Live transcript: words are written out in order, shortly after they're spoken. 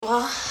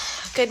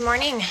Good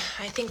morning.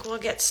 I think we'll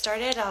get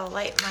started. I'll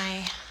light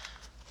my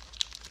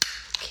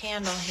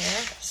candle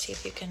here. See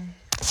if you can,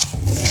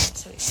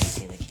 so we can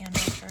see the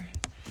candle for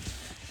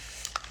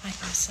my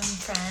awesome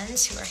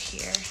friends who are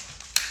here.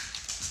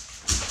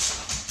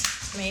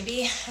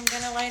 Maybe I'm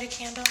going to light a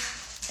candle.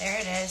 There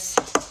it is.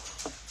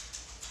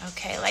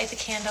 Okay, light the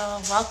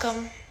candle.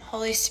 Welcome,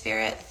 Holy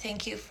Spirit.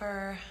 Thank you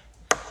for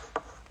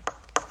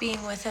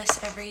being with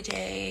us every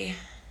day,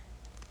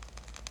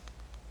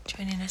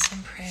 joining us in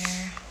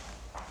prayer.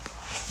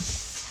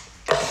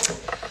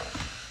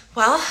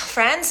 Well,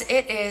 friends,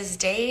 it is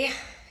day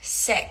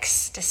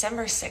 6,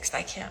 December 6th.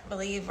 I can't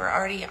believe we're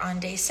already on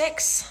day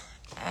 6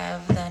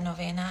 of the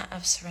Novena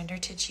of Surrender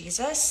to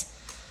Jesus.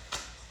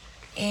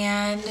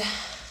 And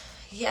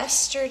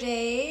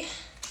yesterday,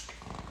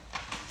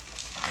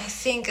 I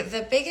think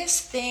the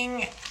biggest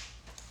thing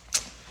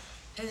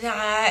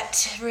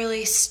that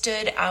really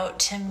stood out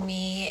to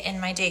me in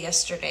my day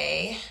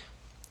yesterday,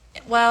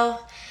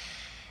 well,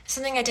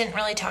 something I didn't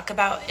really talk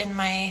about in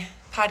my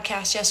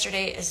podcast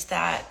yesterday is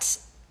that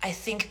I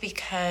think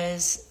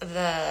because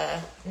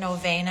the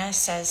Novena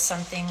says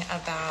something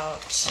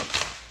about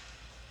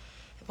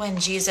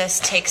when Jesus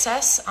takes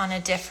us on a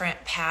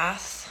different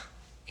path,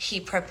 he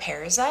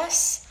prepares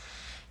us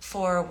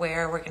for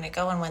where we're going to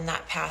go. And when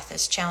that path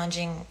is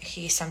challenging,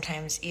 he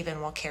sometimes even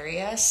will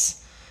carry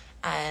us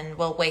and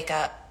we'll wake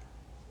up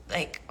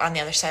like on the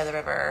other side of the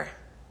river,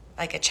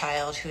 like a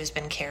child who's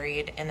been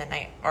carried in the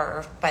night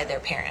or by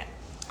their parent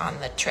on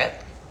the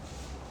trip.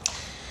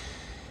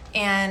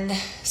 And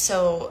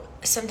so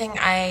something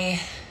I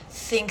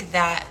think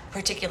that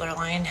particular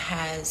line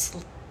has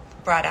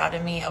brought out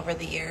in me over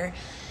the year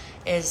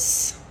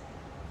is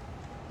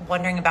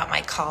wondering about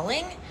my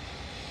calling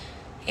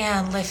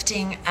and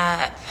lifting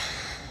up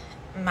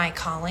my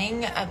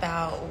calling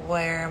about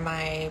where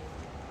my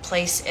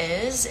place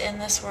is in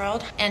this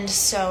world. And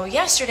so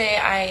yesterday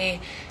I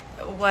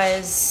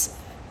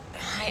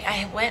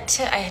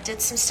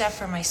did some stuff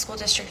for my school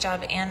district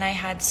job, and I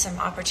had some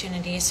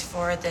opportunities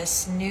for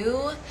this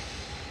new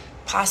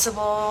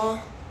possible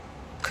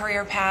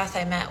career path.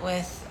 I met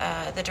with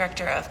the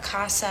director of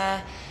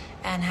CASA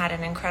and had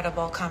an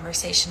incredible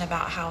conversation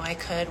about how I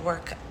could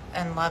work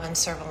and love and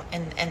serve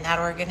in that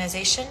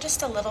organization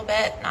just a little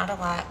bit, not a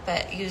lot,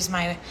 but use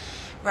my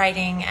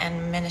writing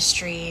and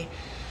ministry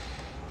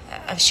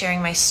of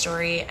sharing my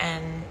story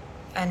and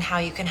how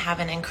you can have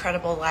an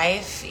incredible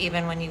life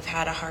even when you've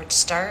had a hard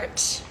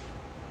start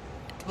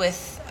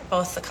with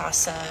both the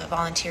CASA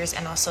volunteers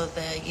and also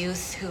the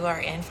youth who are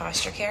in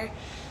foster care.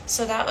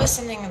 So that was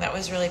something that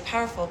was really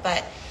powerful.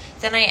 But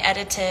then I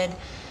edited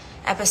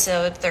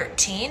episode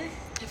 13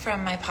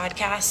 from my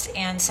podcast,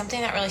 and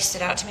something that really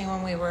stood out to me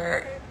when we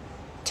were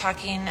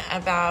talking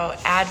about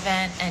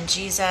Advent and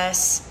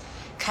Jesus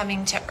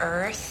coming to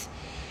earth,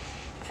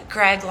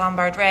 Greg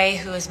Lombard-Ray,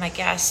 who was my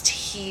guest,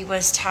 he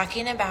was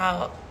talking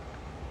about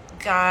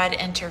God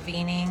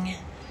intervening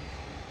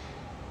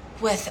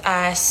with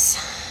us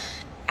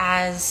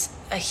as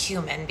a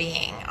human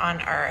being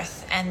on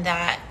earth, and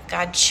that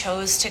God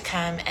chose to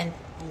come and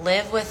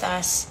live with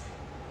us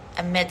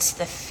amidst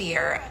the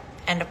fear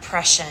and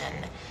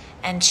oppression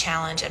and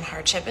challenge and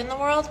hardship in the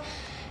world.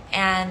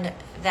 And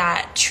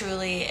that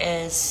truly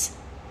is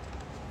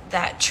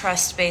that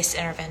trust-based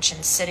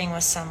intervention, sitting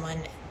with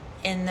someone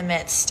in the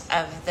midst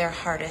of their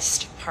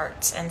hardest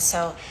parts. And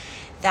so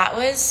that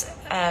was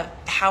a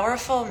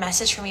powerful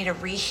message for me to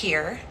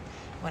rehear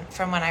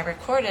from when I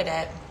recorded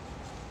it.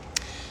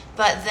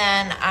 But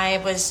then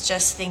I was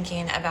just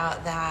thinking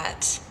about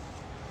that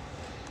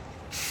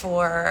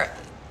for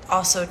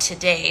also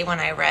today when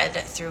I read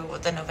through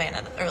the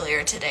Novena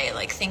earlier today,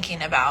 like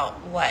thinking about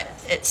what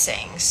it's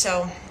saying.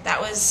 So that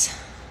was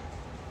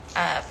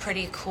a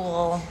pretty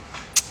cool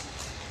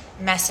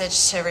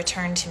message to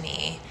return to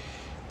me.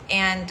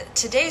 And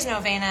today's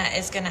Novena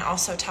is going to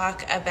also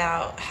talk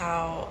about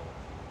how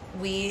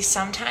we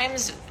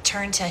sometimes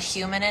turn to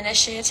human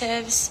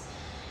initiatives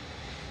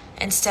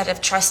instead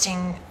of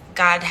trusting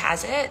God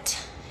has it.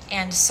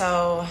 And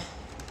so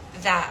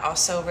that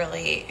also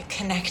really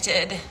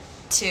connected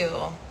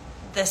to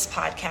this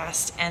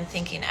podcast and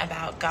thinking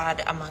about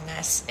God among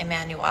us,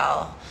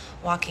 Emmanuel,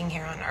 walking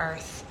here on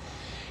earth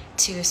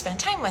to spend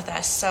time with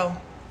us. So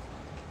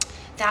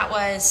that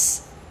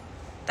was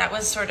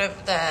sort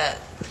of the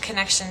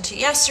connection to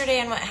yesterday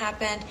and what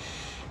happened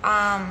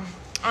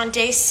on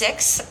day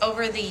 6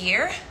 over the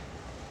year.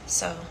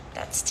 So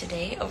that's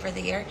today over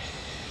the year.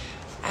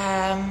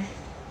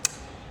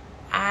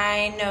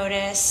 I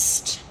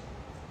noticed,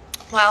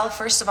 well,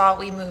 first of all,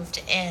 we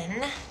moved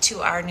in to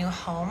our new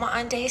home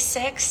on day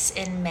 6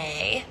 in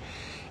May,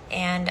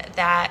 and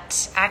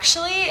that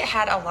actually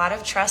had a lot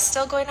of trust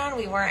still going on.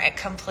 We weren't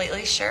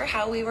completely sure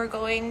how we were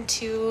going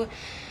to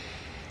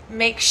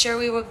make sure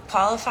we would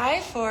qualify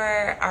for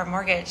our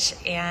mortgage,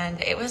 and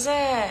it was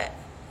a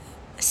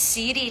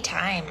seedy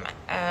time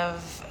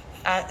of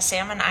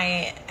Sam and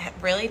I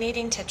really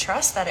needing to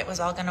trust that it was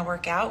all going to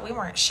work out. We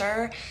weren't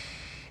sure.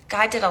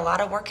 God did a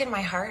lot of work in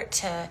my heart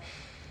to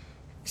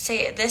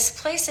say,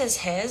 this place is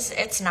his,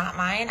 it's not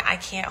mine. I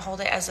can't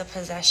hold it as a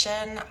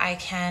possession. I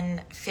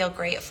can feel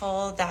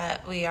grateful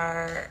that we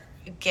are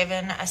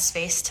given a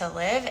space to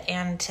live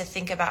and to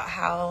think about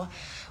how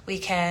we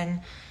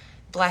can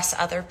bless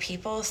other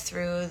people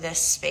through this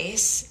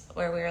space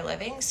where we are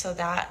living. So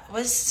that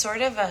was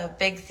sort of a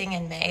big thing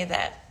in May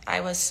that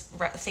I was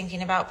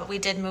thinking about, but we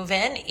did move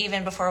in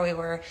even before we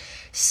were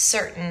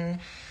certain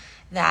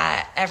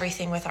that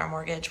everything with our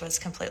mortgage was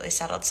completely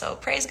settled. So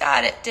praise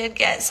God, it did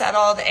get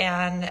settled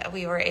and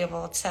we were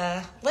able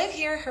to live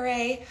here.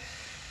 Hooray.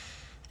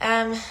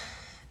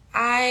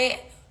 I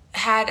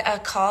had a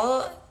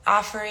call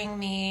offering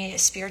me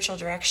spiritual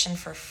direction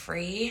for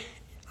free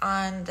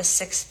on the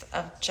 6th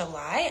of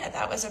July.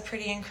 That was a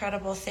pretty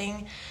incredible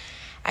thing.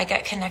 I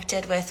got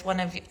connected with one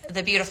of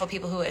the beautiful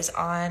people who is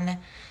on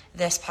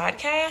this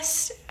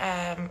podcast.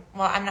 Well,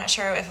 I'm not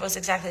sure if it was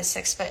exactly the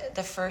 6th, but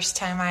the first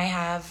time I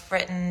have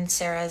written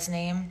Sarah's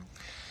name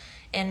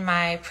in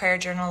my prayer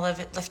journal,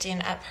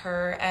 lifting up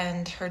her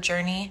and her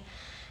journey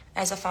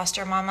as a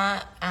foster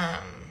mama.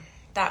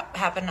 That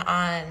happened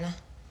on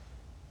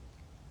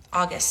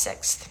August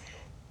 6th.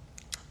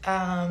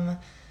 And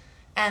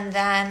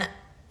then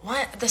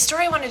the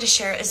story I wanted to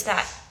share is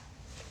that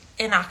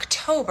in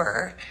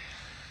October,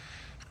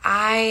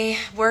 I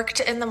worked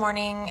in the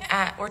morning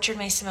at Orchard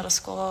Mesa Middle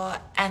School,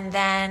 and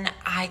then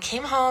I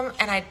came home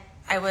and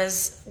I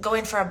was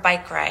going for a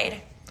bike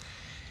ride.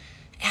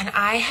 And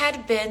I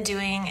had been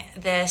doing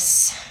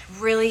this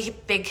really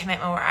big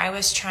commitment where I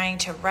was trying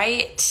to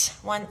write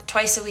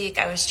twice a week.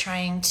 I was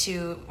trying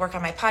to work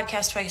on my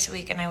podcast twice a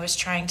week, and I was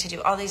trying to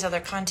do all these other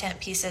content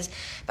pieces.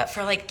 But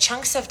for like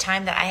chunks of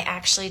time that I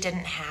actually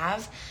didn't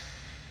have,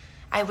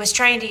 I was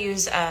trying to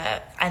use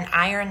an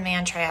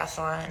Ironman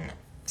triathlon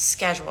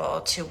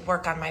schedule to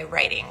work on my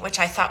writing, which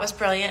I thought was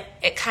brilliant.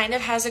 It kind of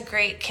has a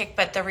great kick,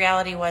 but the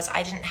reality was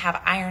I didn't have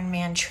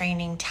Ironman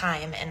training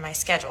time in my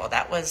schedule.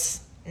 That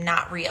was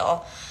not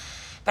real,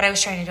 but I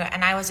was trying to do it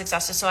and I was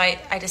exhausted. So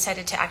I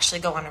decided to actually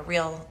go on a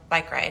real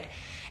bike ride,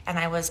 and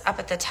I was up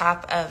at the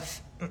top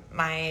of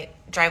my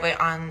driveway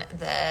on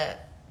the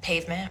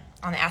pavement,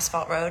 on the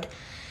asphalt road,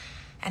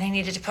 and I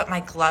needed to put my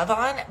glove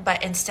on,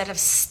 but instead of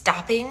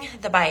stopping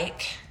the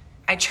bike,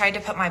 I tried to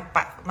put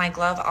my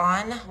glove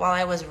on while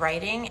I was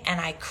writing, and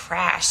I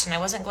crashed, and I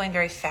wasn't going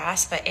very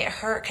fast, but it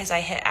hurt because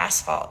I hit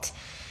asphalt.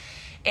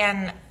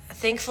 And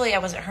thankfully I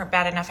wasn't hurt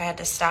bad enough I had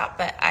to stop,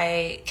 but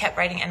I kept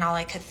writing, and all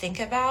I could think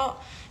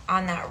about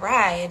on that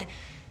ride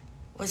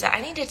was that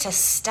I needed to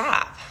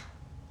stop.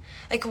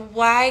 Like,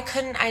 why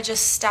couldn't I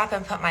just stop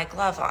and put my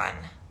glove on?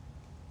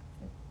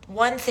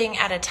 One thing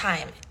at a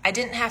time. I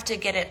didn't have to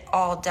get it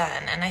all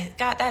done. And I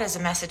got that as a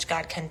message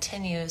God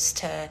continues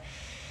to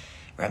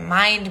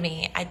remind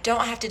me. I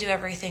don't have to do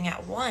everything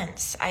at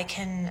once. I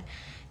can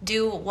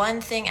do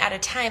one thing at a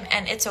time,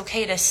 and it's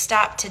okay to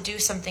stop to do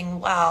something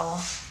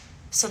well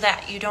so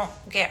that you don't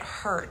get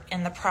hurt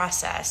in the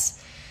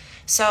process.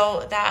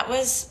 So that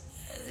was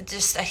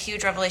just a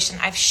huge revelation.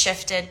 I've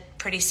shifted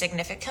pretty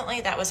significantly.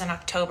 That was in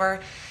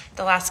October,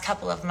 the last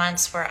couple of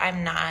months where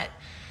I'm not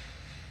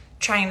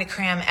trying to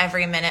cram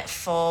every minute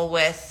full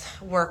with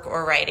work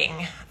or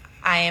writing.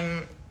 I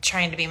am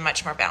trying to be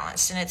much more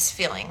balanced, and it's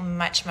feeling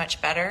much,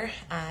 much better.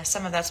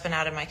 Some of that's been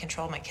out of my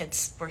control. My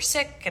kids were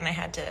sick and I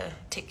had to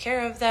take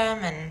care of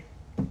them.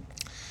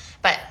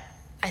 But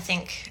I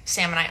think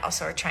Sam and I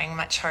also are trying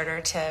much harder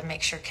to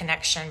make sure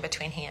connection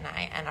between he and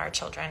I and our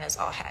children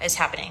is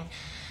happening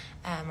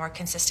more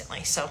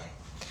consistently. So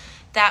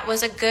that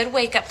was a good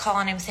wake-up call,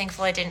 and I'm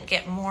thankful I didn't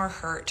get more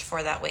hurt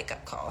for that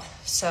wake-up call.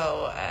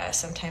 So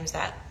sometimes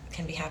that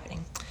can be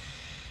happening.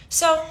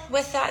 So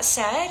with that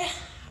said,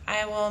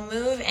 I will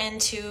move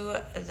into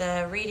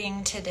the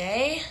reading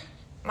today.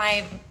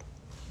 My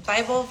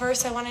Bible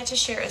verse I wanted to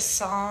share is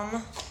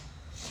Psalm.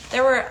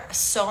 There were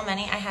so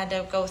many I had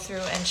to go through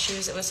and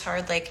choose. It was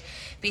hard, like,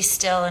 be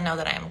still and know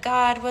that I am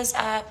God was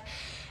up.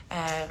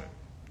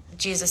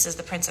 Jesus is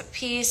the Prince of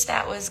Peace.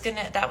 That was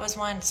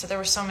one. So there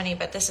were so many,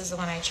 but this is the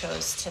one I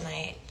chose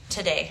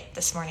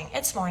this morning.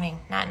 It's morning,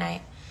 not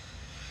night.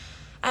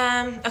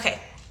 Okay.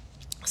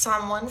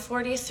 Psalm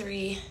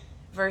 143,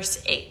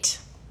 verse 8.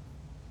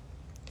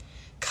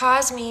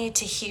 Cause me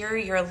to hear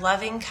your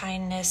loving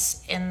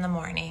kindness in the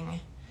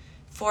morning,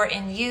 for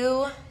in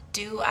you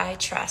do I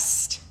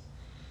trust.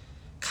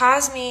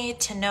 Cause me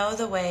to know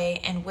the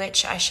way in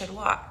which I should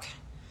walk,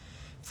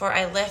 for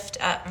I lift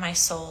up my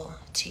soul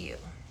to you.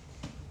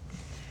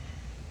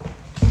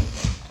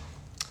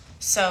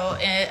 So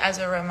as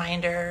a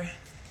reminder,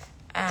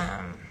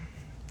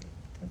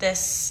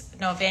 this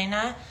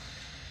Novena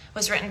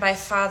was written by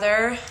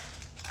Father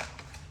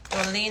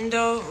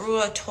Orlindo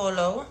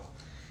Ruotolo.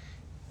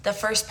 The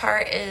first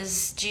part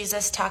is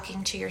Jesus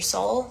talking to your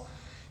soul,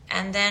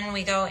 and then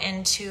we go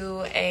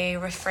into a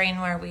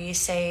refrain where we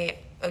say,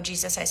 "Oh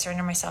Jesus, I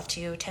surrender myself to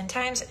you" 10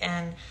 times,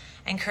 and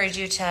I encourage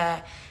you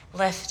to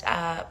lift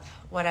up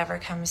whatever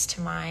comes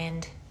to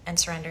mind and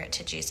surrender it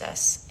to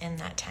Jesus in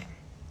that time.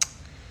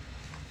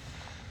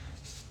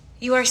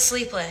 You are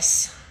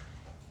sleepless.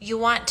 You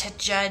want to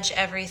judge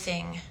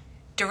everything,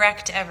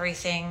 direct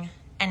everything,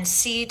 and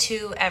see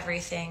to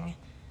everything.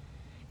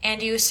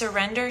 And you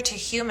surrender to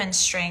human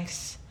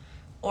strength,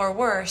 or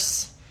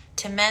worse,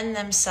 to men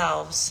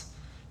themselves,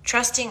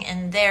 trusting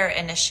in their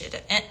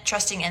initiative,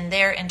 trusting in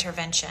their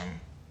intervention.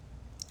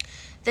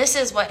 This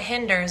is what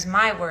hinders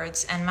my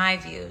words and my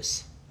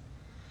views.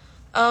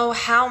 Oh,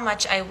 how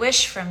much I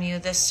wish from you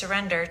this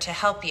surrender to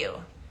help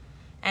you,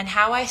 and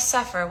how I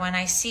suffer when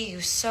I see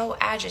you so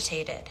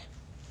agitated.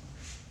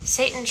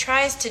 Satan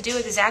tries to do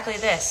exactly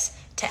this,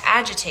 to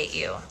agitate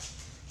you,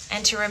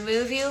 and to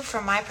remove you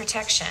from my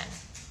protection,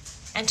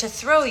 and to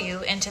throw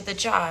you into the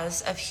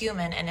jaws of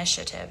human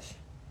initiative.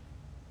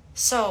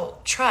 So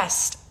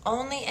trust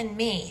only in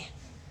me.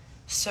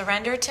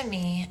 Surrender to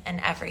me in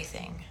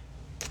everything.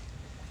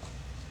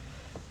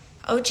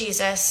 Oh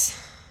Jesus,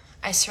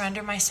 I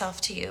surrender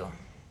myself to you.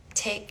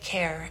 Take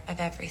care of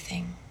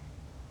everything.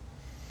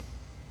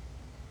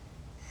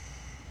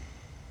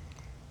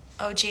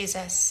 Oh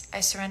Jesus, I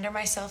surrender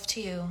myself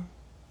to you.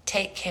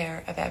 Take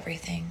care of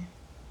everything.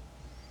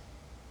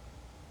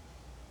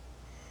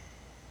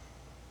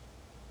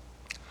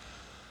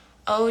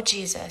 Oh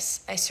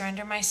Jesus, I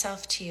surrender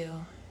myself to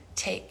you.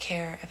 Take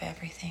care of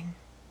everything.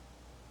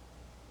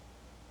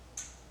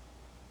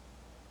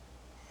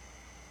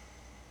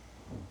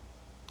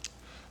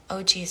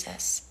 Oh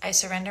Jesus, I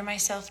surrender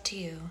myself to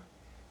you.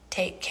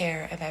 Take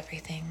care of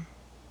everything.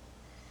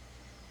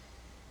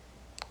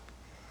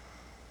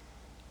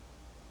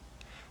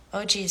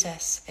 Oh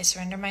Jesus, I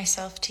surrender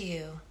myself to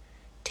you.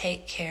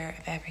 Take care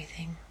of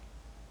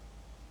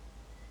everything.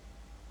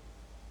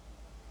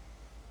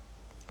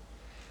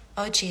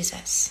 Oh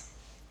Jesus,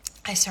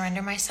 I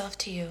surrender myself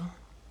to you.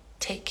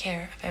 Take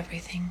care of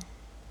everything.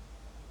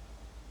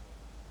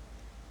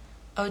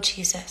 Oh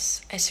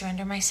Jesus, I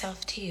surrender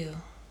myself to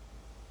you.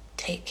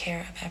 Take care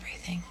of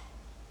everything.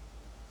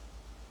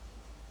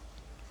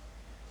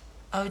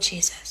 Oh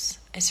Jesus,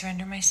 I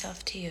surrender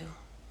myself to you.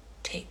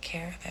 Take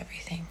care of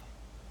everything.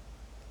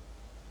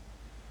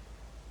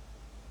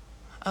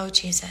 Oh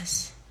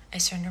Jesus, I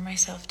surrender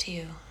myself to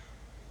you.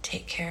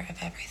 Take care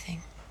of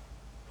everything.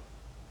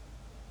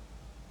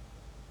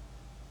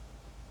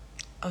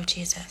 Oh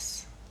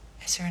Jesus,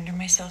 I surrender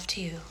myself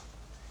to you.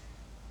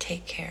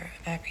 Take care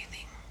of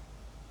everything.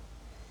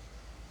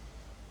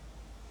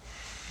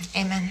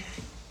 Amen.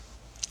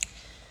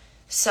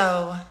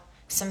 So,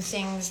 some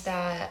things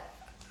that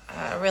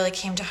really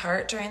came to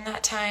heart during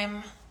that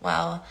time.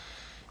 Well,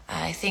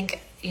 I think,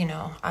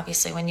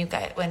 obviously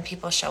when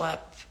people show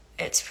up,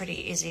 it's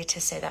pretty easy to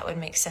say that would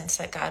make sense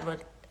that God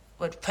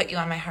would put you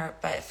on my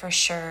heart. But for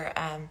sure,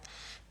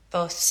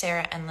 both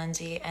Sarah and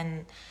Lindsay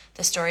and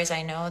the stories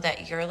I know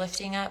that you're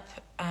lifting up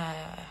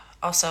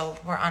also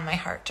were on my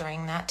heart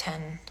during that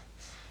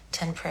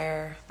 10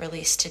 prayer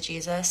release to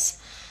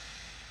Jesus.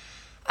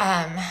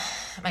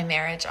 My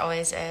marriage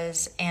always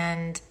is.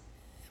 And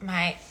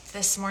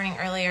this morning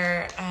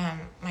earlier,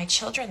 my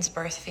children's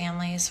birth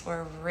families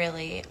were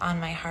really on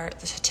my heart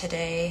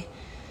today.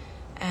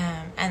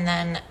 And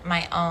then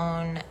my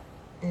own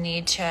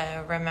need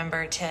to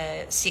remember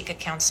to seek a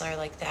counselor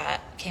like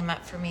that came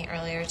up for me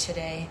earlier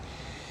today.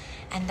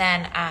 And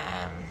then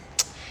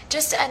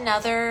just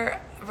another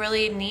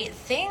really neat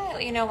thing,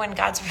 when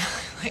God's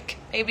really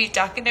maybe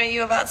talking to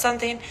you about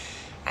something.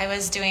 I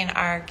was doing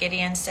our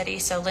Gideon study.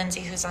 So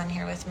Lindsay, who's on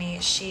here with me,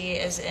 she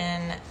is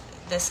in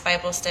this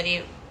Bible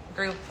study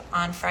group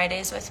on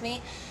Fridays with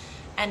me.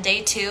 And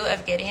day 2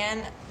 of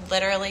Gideon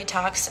literally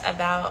talks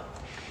about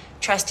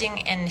trusting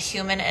in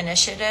human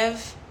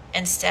initiative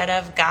instead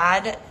of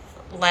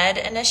God-led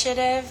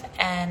initiative,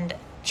 and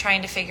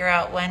trying to figure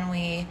out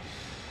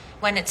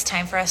when it's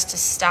time for us to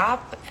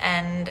stop,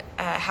 and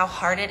how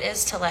hard it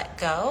is to let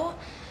go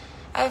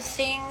of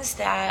things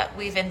that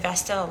we've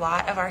invested a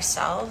lot of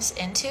ourselves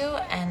into.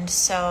 And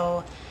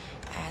so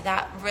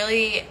that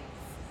really,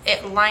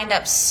 it lined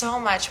up so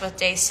much with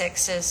day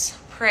 6's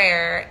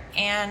prayer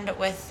and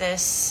with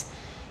this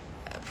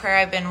prayer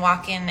I've been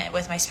walking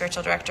with my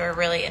spiritual director,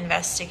 really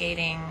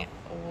investigating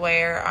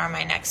where are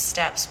my next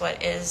steps,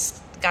 what is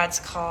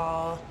God's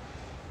call,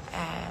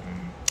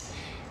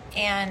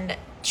 and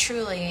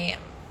truly,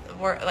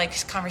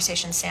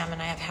 conversations Sam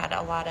and I have had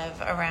a lot of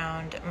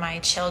around my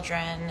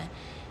children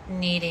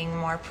needing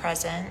more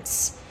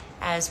presence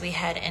as we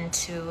head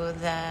into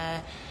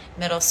the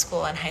middle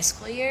school and high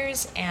school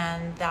years,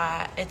 and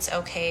that it's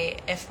okay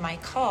if my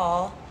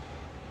call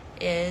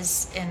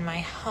is in my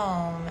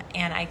home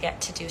and I get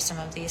to do some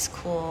of these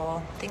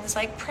cool things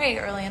like pray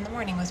early in the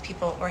morning with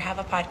people, or have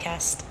a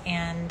podcast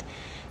and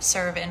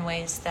serve in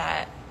ways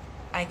that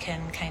I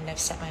can kind of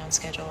set my own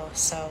schedule.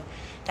 So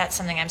that's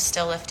something I'm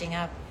still lifting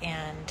up,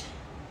 and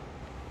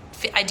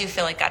I do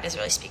feel like God is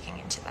really speaking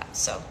into that.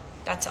 So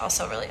that's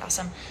also really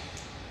awesome.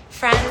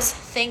 Friends,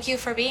 thank you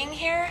for being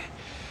here.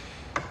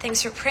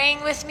 Thanks for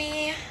praying with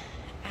me.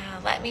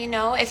 Let me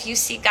know if you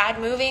see God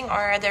moving,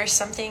 or there's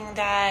something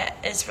that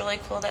is really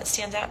cool that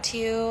stands out to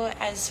you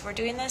as we're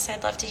doing this.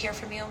 I'd love to hear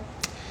from you.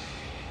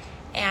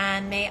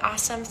 And may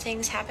awesome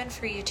things happen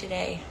for you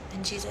today.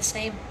 In Jesus'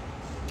 name,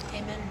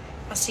 amen.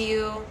 I'll see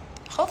you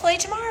hopefully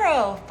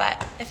tomorrow.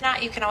 But if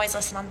not, you can always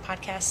listen on the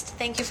podcast.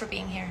 Thank you for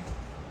being here.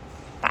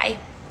 Bye.